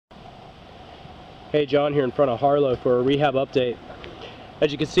Hey, John here in front of Harlow for a rehab update.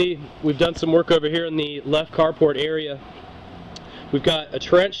 As you can see, we've done some work over here in the left carport area. We've got a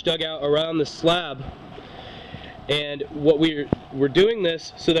trench dug out around the slab, and we're doing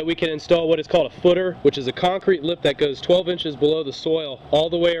this so that we can install what is called a footer, which is a concrete lip that goes 12 inches below the soil all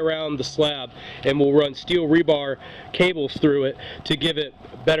the way around the slab, and we'll run steel rebar cables through it to give it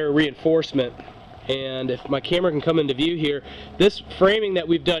better reinforcement. And if my camera can come into view here, this framing that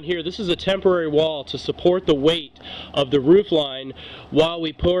we've done here, this is a temporary wall to support the weight of the roof line while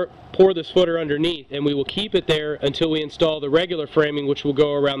we pour this footer underneath, and we will keep it there until we install the regular framing, which will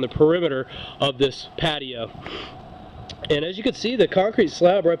go around the perimeter of this patio. And as you can see, the concrete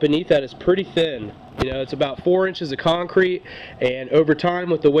slab right beneath that is pretty thin. You know, it's about 4 inches of concrete, and over time,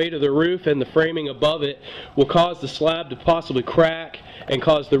 with the weight of the roof and the framing above it, will cause the slab to possibly crack and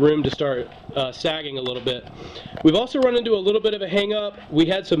cause the room to start sagging a little bit. We've also run into a little bit of a hang-up. We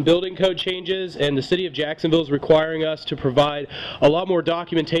had some building code changes, and the city of Jacksonville is requiring us to provide a lot more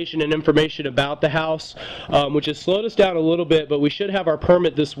documentation and information about the house, which has slowed us down a little bit, but we should have our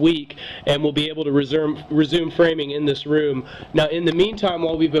permit this week, and we'll be able to resume framing in this room. Now, in the meantime,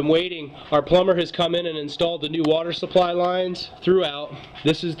 while we've been waiting, our plumber has come in and installed the new water supply lines throughout.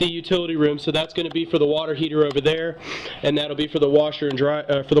 This is the utility room, so that's going to be for the water heater over there, and that'll be for the washer and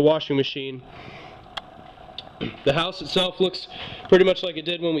for the washing machine. The house itself looks pretty much like it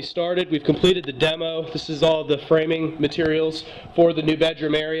did when we started. We've completed the demo. This is all the framing materials for the new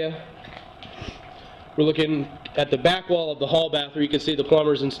bedroom area. We're looking at the back wall of the hall bathroom. You can see the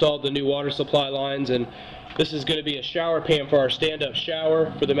plumbers installed the new water supply lines, and this is going to be a shower pan for our stand-up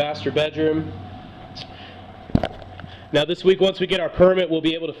shower for the master bedroom. Now this week, once we get our permit, we'll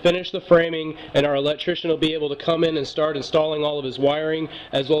be able to finish the framing, and our electrician will be able to come in and start installing all of his wiring,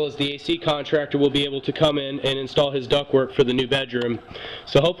 as well as the AC contractor will be able to come in and install his ductwork for the new bedroom.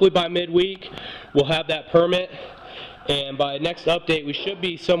 So hopefully by midweek, we'll have that permit, and by next update, we should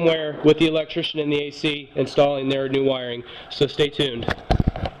be somewhere with the electrician and the AC installing their new wiring. So stay tuned.